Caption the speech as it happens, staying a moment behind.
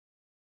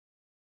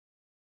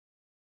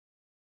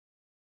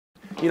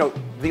You know,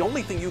 the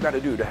only thing you got to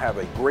do to have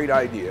a great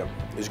idea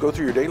is go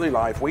through your daily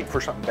life, wait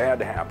for something bad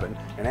to happen,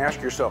 and ask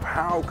yourself,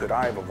 how could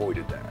I have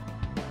avoided that?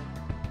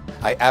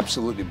 I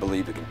absolutely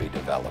believe it can be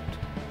developed.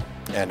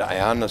 And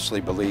I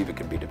honestly believe it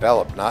can be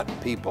developed not in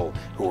people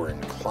who are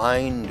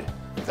inclined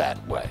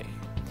that way,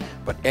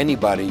 but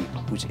anybody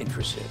who's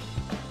interested.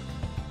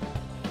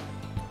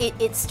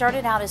 It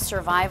started out as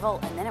survival,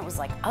 and then it was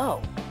like,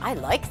 oh, I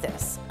like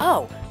this.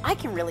 Oh, I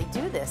can really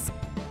do this.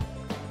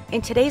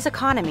 In today's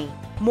economy,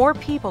 more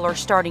people are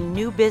starting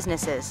new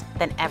businesses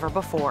than ever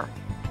before.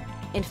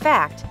 In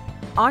fact,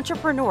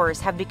 entrepreneurs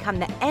have become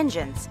the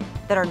engines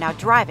that are now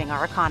driving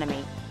our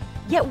economy.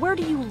 Yet where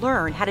do you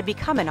learn how to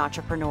become an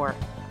entrepreneur?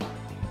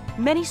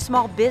 Many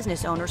small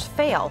business owners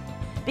fail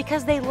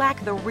because they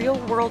lack the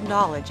real-world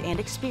knowledge and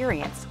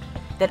experience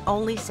that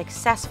only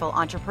successful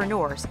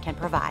entrepreneurs can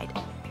provide.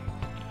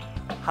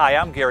 Hi,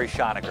 I'm Gary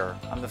Schonecker.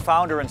 I'm the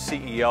founder and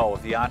CEO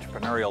of the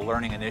Entrepreneurial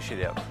Learning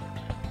Initiative.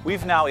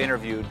 We've now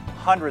interviewed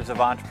hundreds of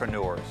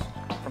entrepreneurs,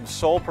 from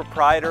sole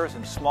proprietors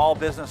and small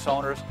business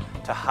owners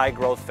to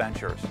high-growth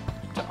ventures,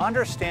 to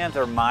understand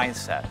their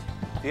mindset,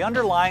 the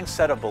underlying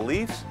set of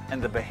beliefs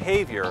and the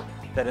behavior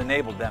that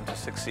enabled them to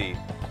succeed.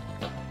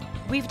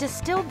 We've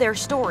distilled their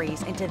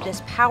stories into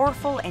this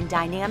powerful and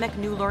dynamic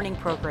new learning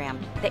program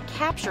that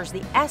captures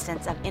the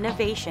essence of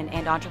innovation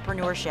and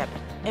entrepreneurship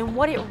and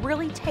what it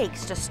really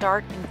takes to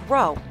start and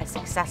grow a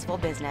successful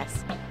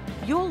business.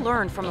 You'll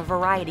learn from a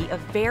variety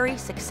of very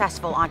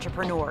successful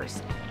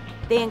entrepreneurs.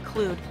 They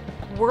include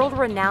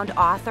world-renowned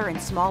author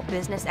and small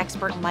business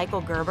expert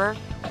Michael Gerber,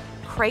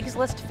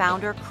 Craigslist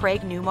founder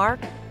Craig Newmark,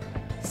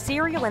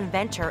 serial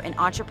inventor and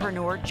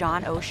entrepreneur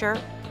John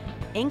Osher,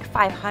 Inc.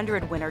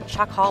 500 winner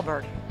Chuck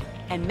Hallberg,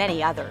 and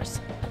many others.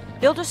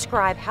 They'll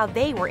describe how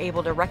they were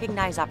able to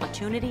recognize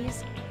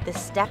opportunities, the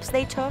steps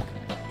they took,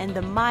 and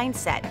the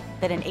mindset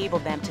that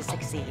enabled them to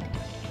succeed.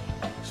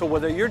 So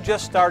whether you're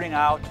just starting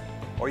out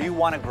or you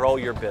want to grow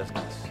your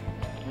business,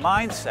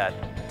 Mindset,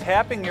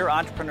 Tapping Your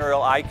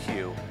Entrepreneurial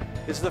IQ,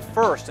 is the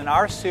first in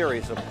our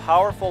series of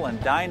powerful and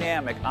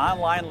dynamic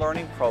online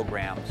learning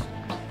programs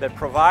that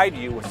provide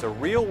you with the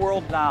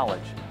real-world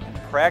knowledge and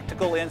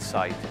practical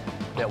insight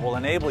that will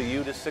enable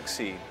you to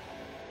succeed.